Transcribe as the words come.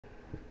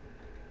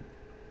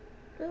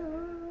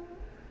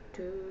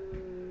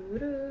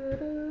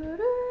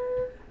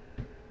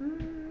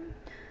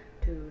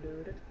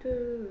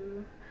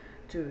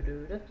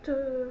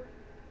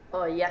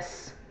Oh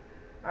yes.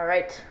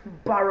 Alright.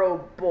 Borrow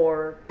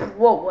boar.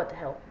 Whoa, what the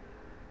hell?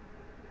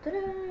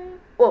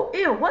 Whoa,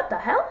 ew, what the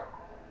hell?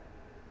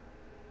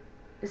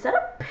 Is that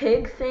a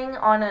pig thing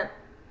on a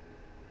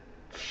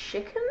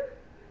chicken?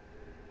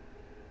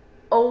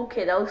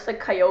 Okay, that looks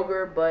like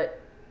Kyogre,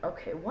 but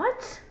okay,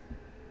 what?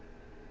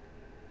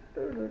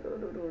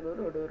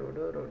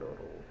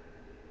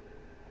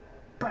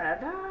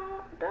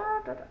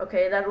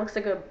 Okay, that looks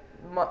like a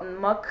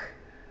muck.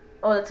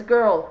 Oh, that's a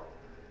girl.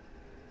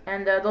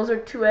 And those are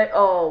two egg.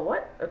 Oh,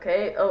 what?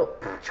 Okay. Oh.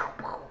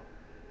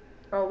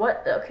 Oh,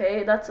 what?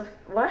 Okay, that's a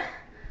what?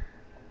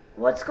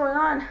 What's going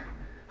on?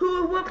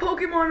 Who? What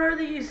Pokemon are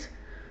these?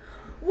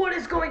 What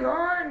is going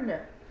on?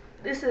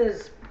 This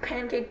is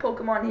Pancake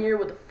Pokemon here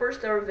with the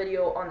first ever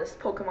video on this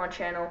Pokemon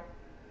channel.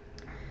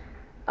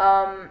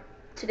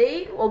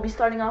 Today we'll be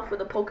starting off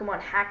with a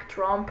Pokemon hacked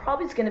ROM.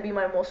 Probably it's gonna be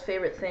my most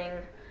favorite thing.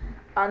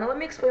 Now let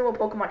me explain what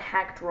Pokemon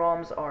hacked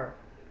ROMs are.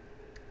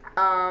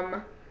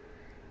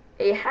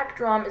 A hacked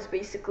ROM is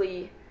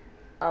basically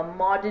a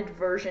modded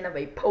version of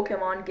a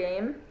Pokemon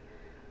game.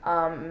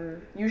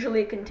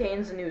 Usually it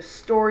contains a new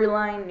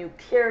storyline, new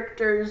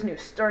characters, new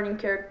starting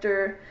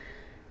character,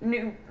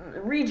 new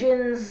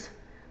regions,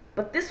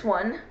 but this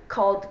one,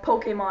 called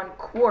Pokemon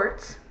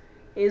Quartz,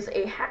 is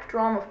a hacked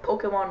ROM of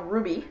Pokemon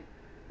Ruby,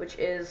 which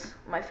is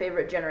my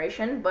favorite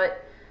generation,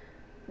 but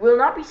we'll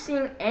not be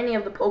seeing any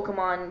of the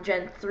Pokemon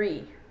Gen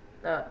 3,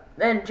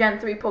 and Gen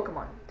 3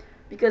 Pokemon,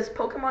 because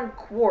Pokemon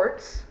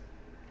Quartz,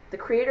 the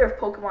creator of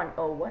Pokemon,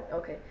 oh what,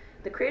 okay,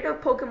 the creator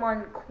of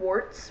Pokemon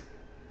Quartz,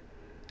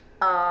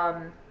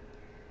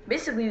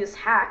 basically this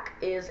hack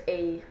is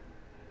a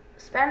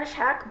Spanish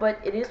hack, but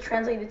it is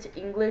translated to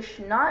English,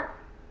 not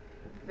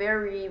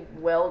very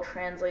well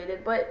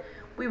translated, but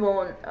we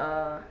won't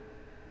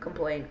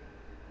complain.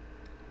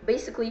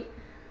 Basically,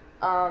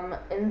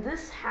 in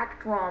this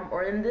hacked ROM,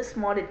 or in this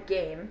modded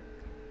game,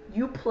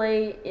 you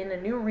play in a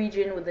new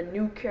region with a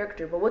new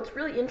character, but what's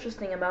really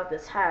interesting about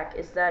this hack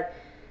is that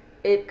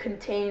it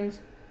contains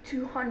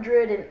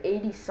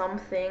 280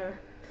 something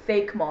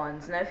fake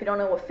mons. Now if you don't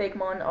know what fake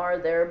mon are,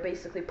 they're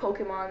basically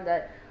Pokemon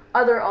that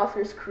other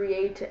authors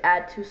create to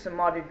add to some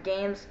modded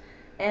games,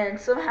 and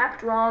some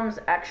hacked ROMs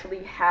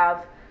actually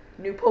have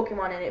new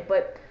Pokemon in it.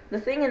 But the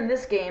thing in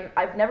this game,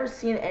 I've never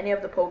seen any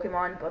of the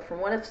Pokemon, but from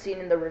what I've seen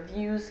in the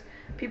reviews,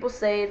 people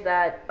say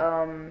that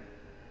the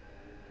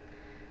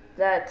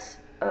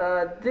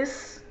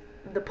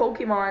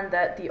Pokemon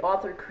that the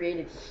author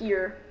created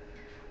here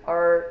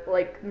are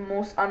like the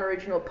most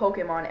unoriginal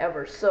Pokemon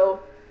ever. So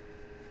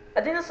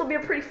I think this will be a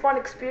pretty fun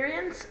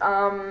experience.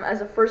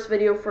 As a first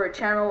video for a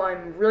channel,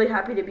 I'm really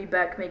happy to be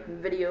back making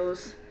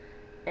videos,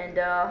 and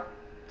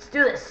let's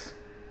do this.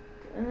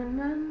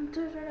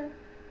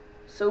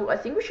 So I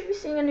think we should be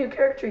seeing a new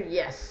character,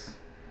 yes,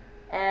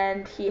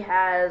 and he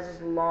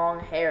has long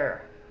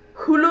hair.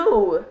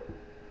 Hello,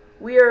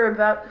 we are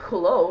about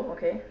hello.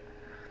 Okay,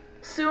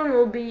 soon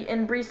we'll be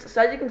in Breeze.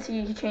 So as you can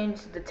see, he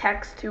changed the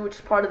text too, which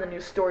is part of the new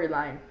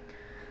storyline.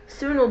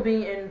 Soon we'll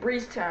be in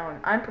Breeze Town.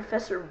 I'm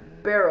Professor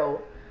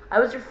Barrow. I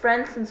was your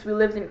friend since we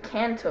lived in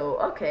Kanto.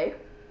 Okay.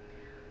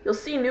 You'll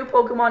see new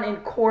Pokemon in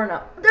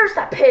Corna. There's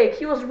that pig!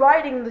 He was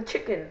riding the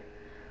chicken.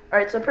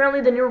 Alright, so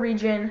apparently the new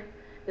region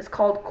is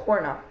called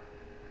Corna.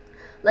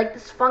 Like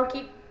this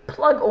funky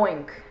plug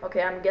oink.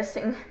 Okay, I'm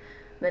guessing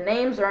the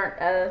names aren't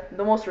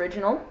the most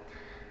original.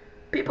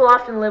 People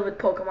often live with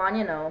Pokemon,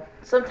 you know.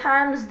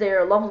 Sometimes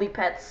they're lovely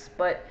pets,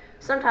 but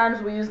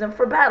sometimes we use them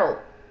for battle.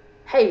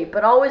 Hey,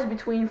 but always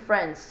between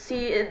friends.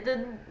 See,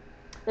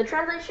 the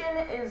translation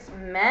is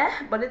meh,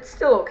 but it's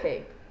still okay.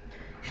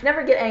 You should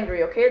never get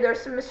angry, okay? There are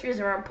some mysteries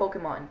around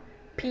Pokemon.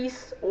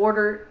 Peace,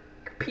 order,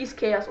 peace,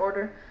 chaos,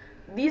 order.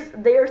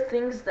 They are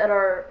things that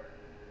are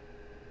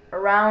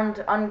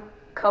around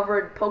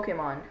uncovered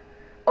Pokemon.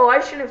 Oh, I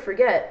shouldn't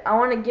forget. I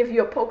want to give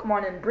you a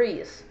Pokemon in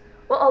Breeze.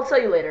 Well, I'll tell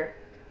you later.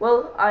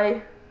 Well,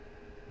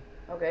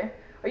 okay.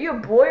 Are you a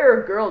boy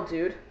or a girl,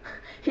 dude?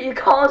 He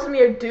calls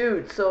me a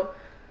dude, so...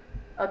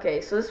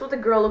 Okay, so this is what the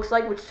girl looks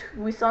like, which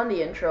we saw in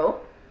the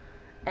intro.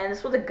 And this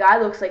is what the guy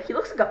looks like. He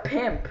looks like a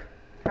pimp.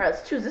 Alright,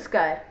 let's choose this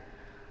guy.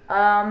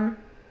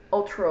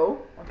 Ultro.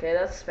 Okay,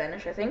 that's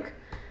Spanish, I think.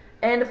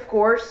 And of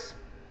course,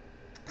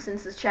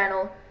 since this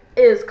channel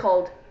is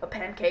called a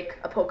pancake,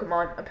 a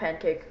Pokemon, a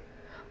pancake.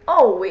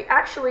 Oh, wait,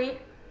 actually,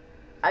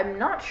 I'm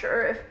not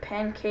sure if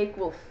pancake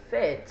will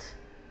fit.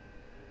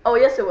 Oh,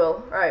 yes it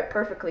will. Alright,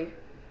 perfectly.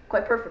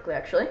 Quite perfectly,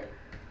 actually.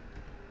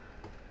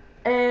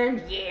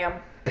 And yeah,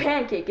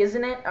 pancake,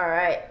 isn't it?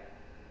 Alright.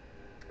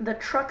 The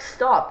truck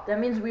stopped. That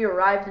means we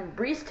arrived in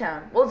Breeze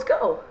Town. Well, let's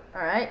go.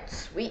 Alright,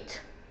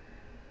 sweet.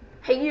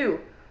 Hey you,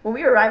 when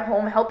we arrive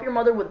home, help your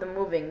mother with the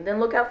moving. Then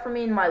look out for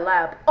me in my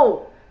lab.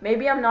 Oh,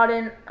 maybe I'm not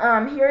in.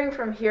 I'm hearing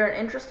from here an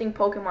interesting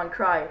Pokemon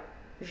cry.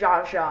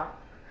 Ja ja.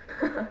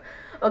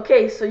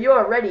 Okay, so you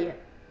are ready.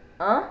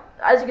 Huh?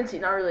 As you can see,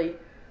 not really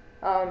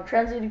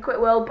translated quite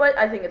well, but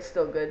I think it's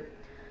still good.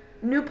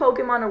 New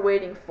Pokemon are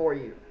waiting for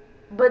you.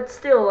 But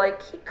still,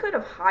 like, he could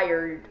have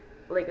hired,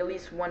 like, at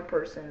least one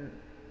person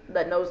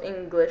that knows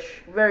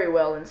English very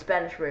well and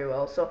Spanish very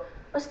well. So,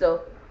 but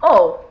still.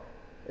 Oh,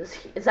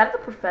 is that the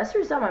professor?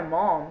 Is that my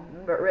mom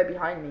right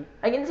behind me?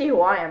 I can see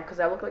who I am because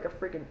I look like a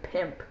freaking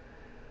pimp.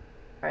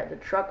 Alright, the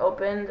truck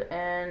opened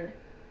and...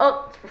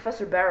 Oh, it's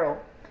Professor Barrow.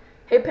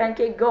 Hey,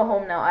 Pancake, go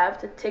home now. I have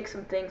to take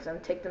some things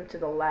and take them to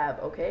the lab,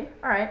 okay?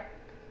 Alright.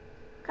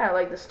 Kind of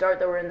like the start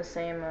that we're in the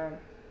same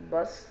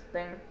bus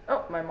thing.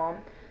 Oh, my mom.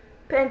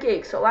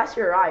 Pancake, so last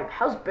you arrived.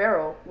 How's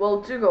Barrow?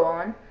 Well, do go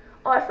on.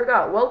 Oh, I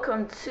forgot.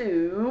 Welcome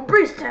to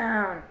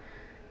Breezetown.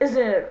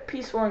 Isn't it a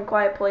peaceful and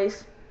quiet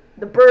place?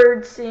 The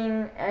birds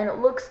sing, and it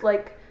looks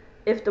like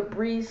if the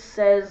breeze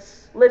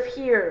says, live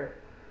here.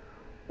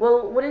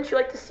 Well, wouldn't you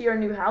like to see our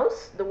new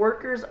house? The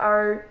workers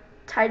are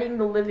tidying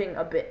the living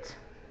a bit.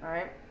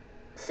 Alright.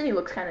 The city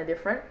looks kind of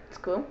different. It's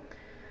cool.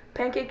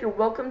 Pancake, you're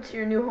welcome to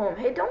your new home.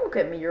 Hey, don't look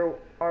at me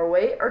our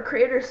way. Our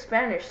creator is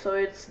Spanish, so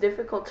it's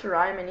difficult to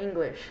rhyme in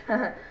English.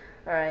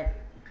 Alright.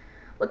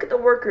 Look at the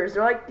workers.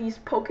 They're like these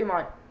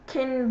Pokemon.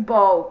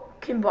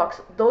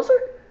 Kinbox. Those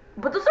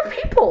are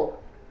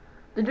people.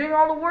 They're doing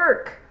all the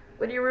work.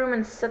 Go to your room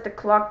and set the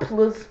clock,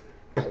 please.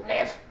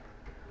 Please.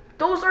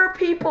 Those are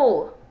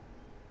people.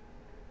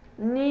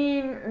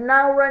 Ni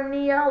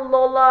Naurania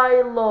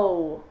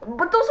Lolailo.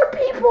 But those are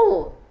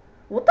people.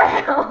 What the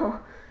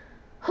hell?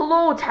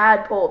 Hello,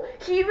 Tadpole.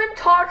 He even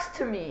talks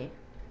to me.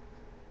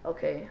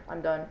 Okay,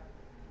 I'm done.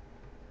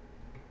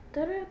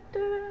 10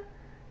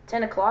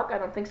 o'clock? I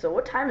don't think so.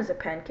 What time is it,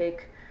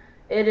 Pancake?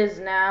 It is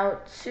now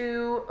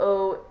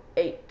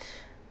 2:08.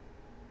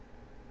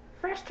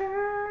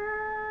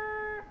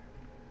 Faster.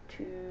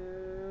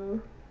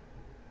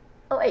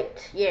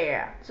 2:08.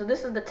 Yeah. So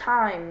this is the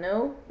time,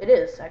 no? It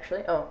is,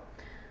 actually. Oh.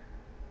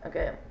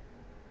 Okay.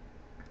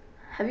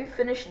 Have you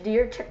finished,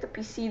 dear? Check the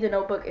PC, the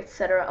notebook,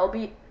 etc. I'll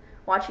be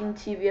watching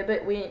TV a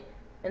bit. We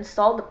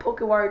installed the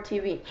PokeWire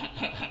TV.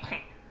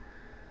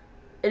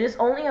 It is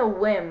only a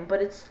whim,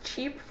 but it's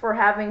cheap for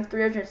having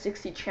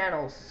 360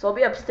 channels. So I'll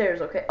be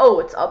upstairs, okay? Oh,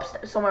 it's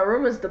upstairs. So my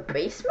room is the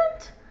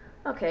basement?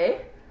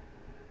 Okay.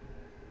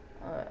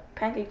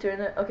 Pancake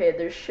turn it. Okay,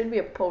 there should be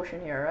a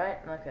potion here, right?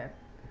 Okay.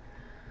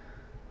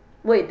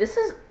 Wait, this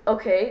is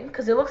okay,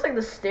 because it looks like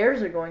the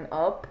stairs are going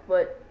up,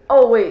 but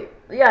oh wait,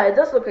 yeah, it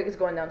does look like it's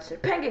going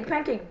downstairs.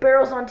 Pancake,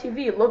 Barrow's on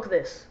TV. Look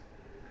this.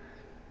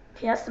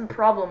 He has some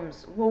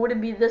problems. What would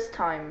it be this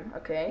time?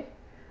 Okay.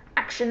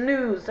 Action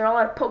news. There are a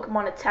lot of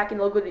Pokemon attacking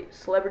local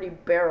celebrity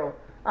Barrow.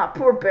 Ah,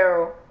 poor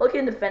Barrow. Look, he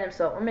can defend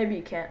himself, or maybe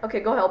you can't. Okay,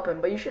 go help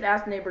him, but you should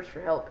ask neighbors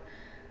for help.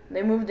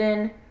 They moved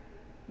in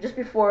just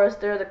before us.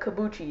 They're the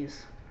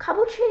Kabuchis.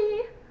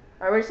 Kabuchi.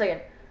 Alright, wait a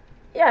second.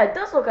 Yeah, it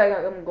does look like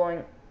I'm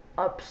going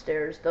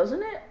upstairs,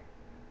 doesn't it?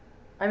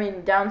 I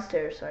mean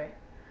downstairs, sorry.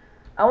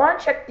 I want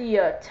to check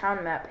the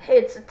town map. Hey,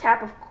 it's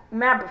a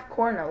map of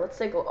Cornell. Let's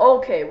take a look.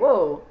 Okay,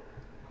 whoa.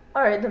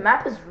 Alright, the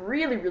map is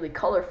really, really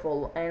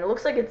colorful, and it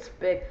looks like it's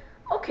big.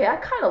 Okay, I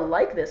kind of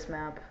like this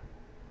map.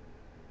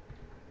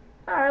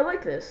 Alright, I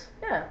like this.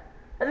 Yeah.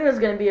 I think this is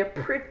going to be a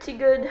pretty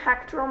good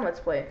Hacked ROM Let's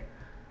Play.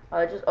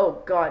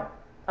 Oh god.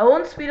 I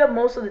won't speed up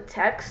most of the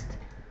text,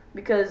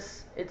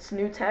 because it's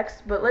new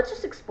text, but let's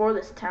just explore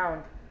this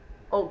town.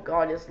 Oh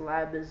god, this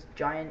lab is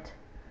giant.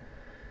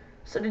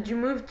 So did you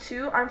move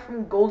too? I'm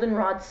from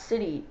Goldenrod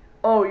City.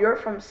 Oh, you're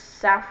from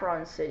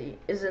Saffron City.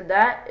 Is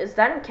that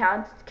in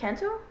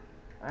Kanto?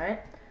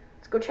 Alright.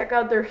 Let's go check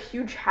out their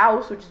huge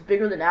house, which is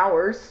bigger than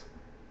ours.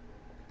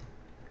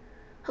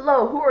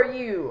 Hello, who are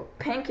you?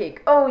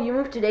 Pancake. Oh, you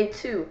moved today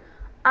too.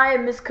 I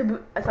am Miss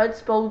Kabu. I thought it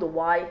spelled with a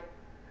Y.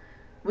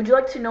 Would you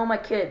like to know my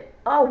kid?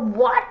 Oh,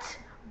 what?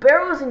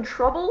 Barrow's in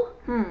trouble?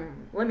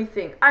 Let me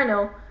think. I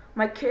know.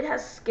 My kid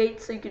has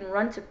skates so you can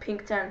run to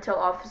Pinktown and tell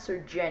Officer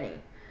Jenny.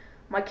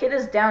 My kid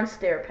is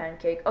downstairs,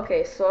 Pancake.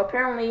 Okay, so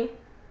apparently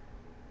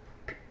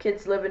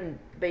kids live in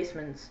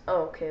basements.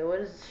 Oh, okay, what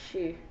is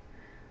she?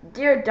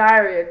 Dear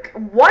Diary,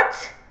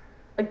 what?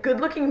 A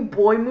good-looking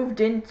boy moved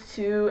in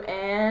too,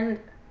 and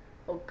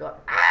oh god.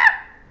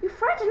 Ah! You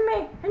frightened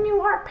me, and you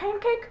are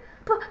Pancake?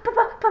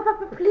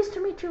 Pleased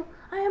to meet you.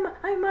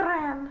 I'm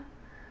Ran.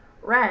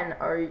 Ran,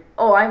 are you?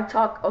 Oh, I'm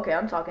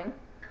talking.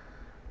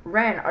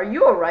 Ran, are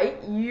you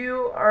alright?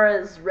 You are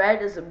as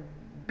red as a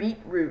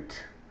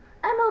beetroot.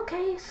 I'm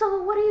okay,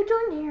 so what are you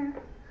doing here?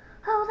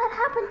 Oh, that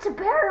happened to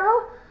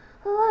Barrow.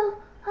 Well,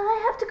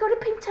 I have to go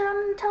to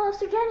Pinktown and tell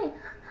Officer Jenny.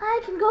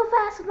 I can go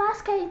fast with my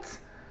skates,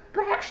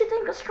 but I actually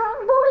think a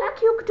strong boy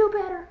like you could do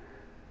better.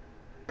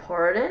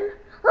 Pardon?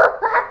 Oh,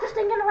 I'm just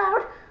thinking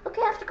aloud.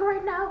 Okay, I have to go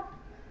right now.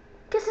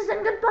 Kisses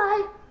and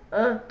goodbye.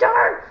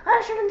 Darn,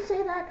 I shouldn't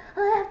say that.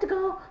 I have to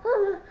go.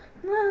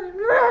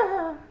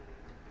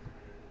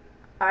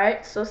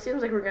 Alright, so it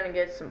seems like we're gonna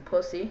get some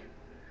pussy.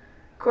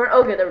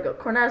 Okay, there we go.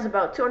 Cornell has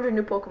about 200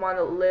 new Pokemon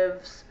that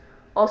lives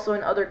also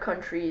in other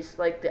countries,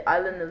 like the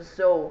island of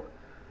Zoe.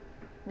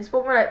 These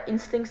Pokemon have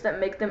instincts that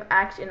make them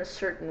act in a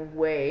certain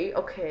way.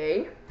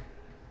 Okay.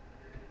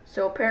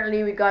 So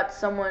apparently we got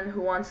someone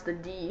who wants the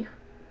D.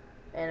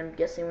 And I'm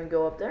guessing we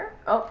go up there.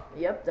 Oh,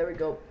 yep, there we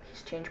go.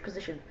 He's changed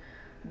position.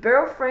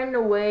 Barrel frightened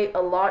away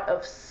a lot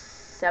of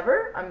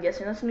Sever. I'm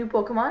guessing that's a new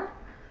Pokemon.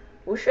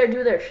 What should I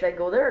do there? Should I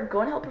go there?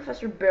 Go and help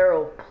Professor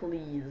Barrow,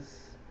 please.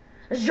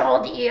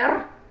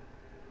 Joldir!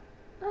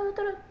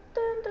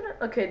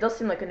 Okay, it does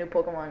seem like a new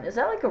Pokemon. Is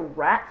that like a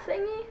rat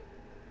thingy?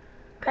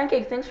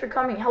 Pancake, thanks for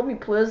coming. Help me,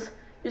 please.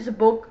 Use a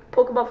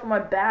Pokeball for my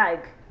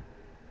bag.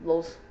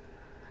 Los.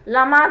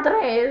 La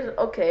madre.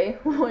 Okay.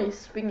 He's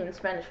speaking in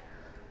Spanish.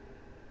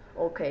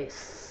 Okay.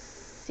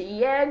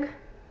 Sea egg.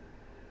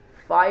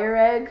 Fire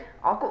egg.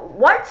 Aqua.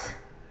 What?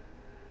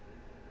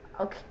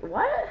 Okay.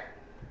 What?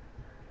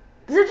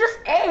 These are just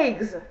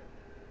eggs.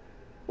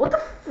 What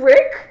the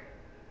frick?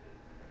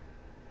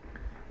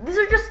 These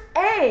are just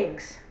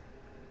eggs.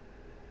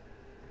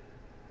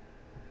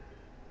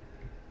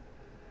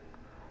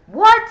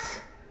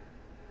 What?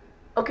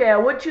 Okay, I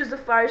would choose the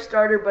fire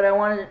starter, but I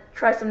wanted to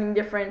try something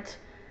different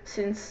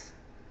since,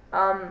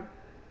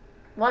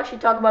 we'll actually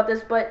talk about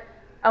this, but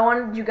I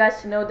wanted you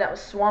guys to know that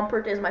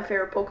Swampert is my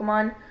favorite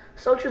Pokemon,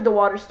 so I'll choose the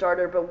water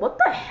starter, but what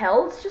the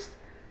hell? It's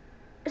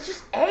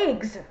just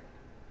eggs.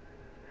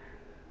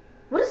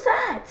 What is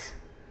that?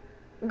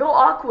 Go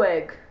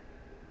Aquegg.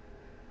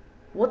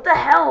 What the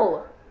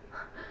hell?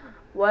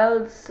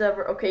 Wild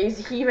Sever. Okay,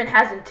 he even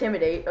has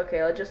Intimidate.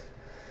 Okay, I'll just...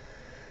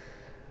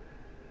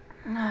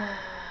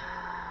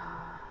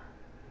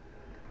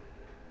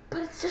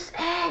 But it's just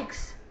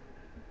eggs.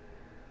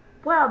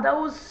 Wow, that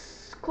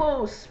was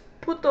close.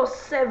 Puto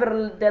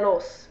sever de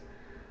los.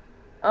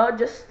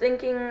 Just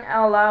thinking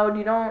out loud,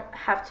 you don't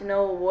have to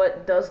know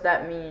what does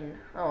that mean.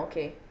 Oh,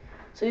 okay.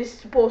 So he's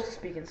supposed to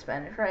speak in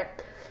Spanish, right?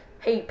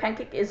 Hey,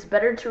 Pancake, it's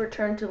better to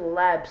return to the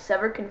lab.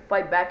 Sever can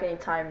fight back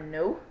anytime,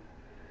 no?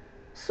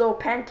 So,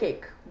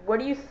 Pancake, what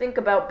do you think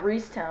about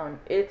Breezetown?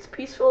 It's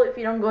peaceful if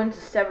you don't go into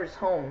Sever's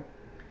home.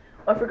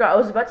 Oh, I forgot, I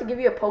was about to give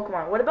you a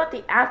Pokemon. What about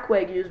the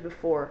Aquegg you used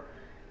before?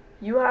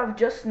 You have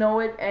Just Know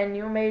It, and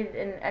you made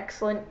an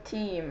excellent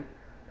team.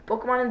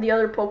 Pokemon and the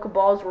other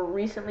Pokeballs were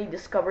recently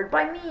discovered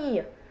by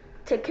me.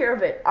 Take care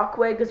of it.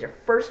 Aquegg is your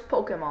first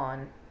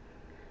Pokemon.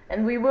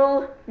 And we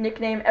will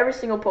nickname every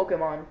single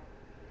Pokemon.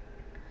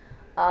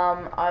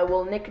 I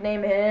will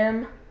nickname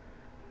him...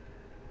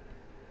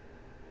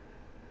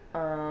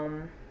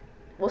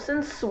 well,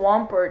 since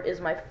Swampert is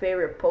my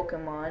favorite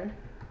Pokemon,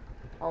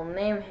 I'll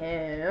name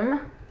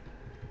him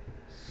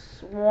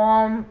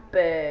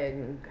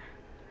Swampeg.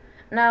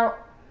 Now,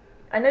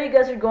 I know you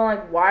guys are going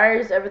like, why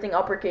is everything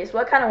uppercase?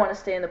 Well, I kind of want to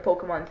stay in the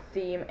Pokemon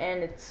theme,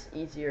 and it's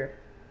easier.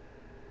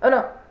 Oh,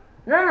 no.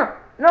 No,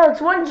 it's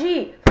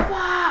 1G.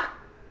 Fuck.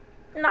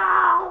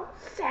 No.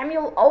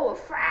 Samuel, oh,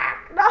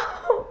 fuck. No.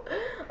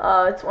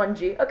 It's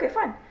 1G. Okay,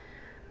 fine.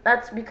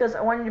 That's because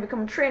I wanted to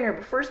become a trainer,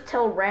 but first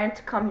tell Ran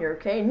to come here,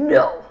 okay?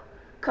 No!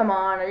 Come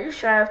on, are you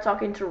shy of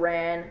talking to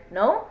Ran?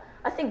 No?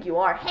 I think you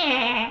are.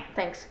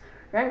 Thanks.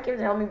 Ran came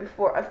to help me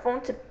before. I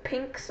phoned to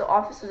Pink, so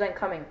officers ain't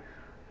coming.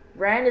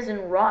 Ran is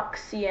in Rock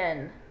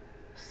CN.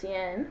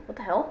 CN? What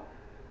the hell?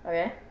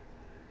 Okay.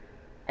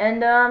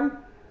 And,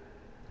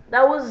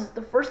 that was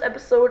the first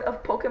episode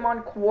of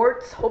Pokemon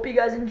Quartz. Hope you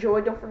guys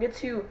enjoyed. Don't forget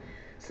to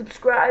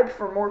subscribe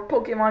for more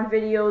Pokemon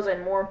videos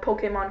and more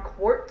Pokemon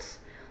Quartz.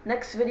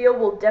 Next video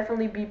will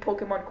definitely be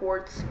Pokemon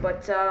Quartz,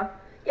 but,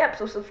 yep,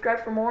 so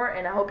subscribe for more,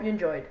 and I hope you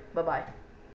enjoyed. Bye-bye.